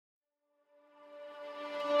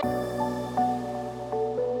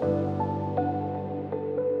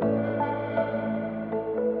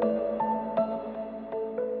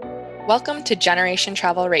Welcome to Generation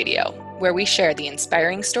Travel Radio, where we share the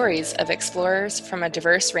inspiring stories of explorers from a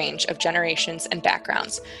diverse range of generations and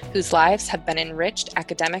backgrounds, whose lives have been enriched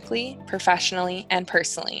academically, professionally, and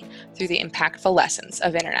personally through the impactful lessons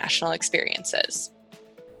of international experiences.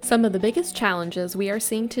 Some of the biggest challenges we are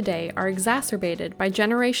seeing today are exacerbated by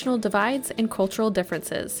generational divides and cultural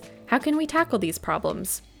differences. How can we tackle these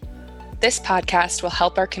problems? This podcast will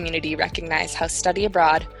help our community recognize how study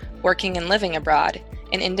abroad, working and living abroad,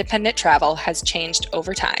 and independent travel has changed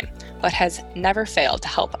over time, but has never failed to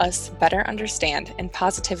help us better understand and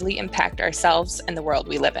positively impact ourselves and the world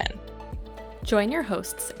we live in. Join your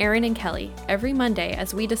hosts, Erin and Kelly, every Monday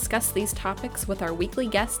as we discuss these topics with our weekly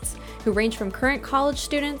guests who range from current college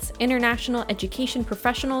students, international education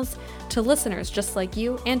professionals, to listeners just like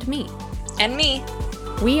you and me. And me.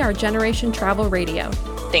 We are Generation Travel Radio.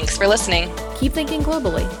 Thanks for listening. Keep thinking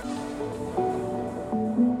globally.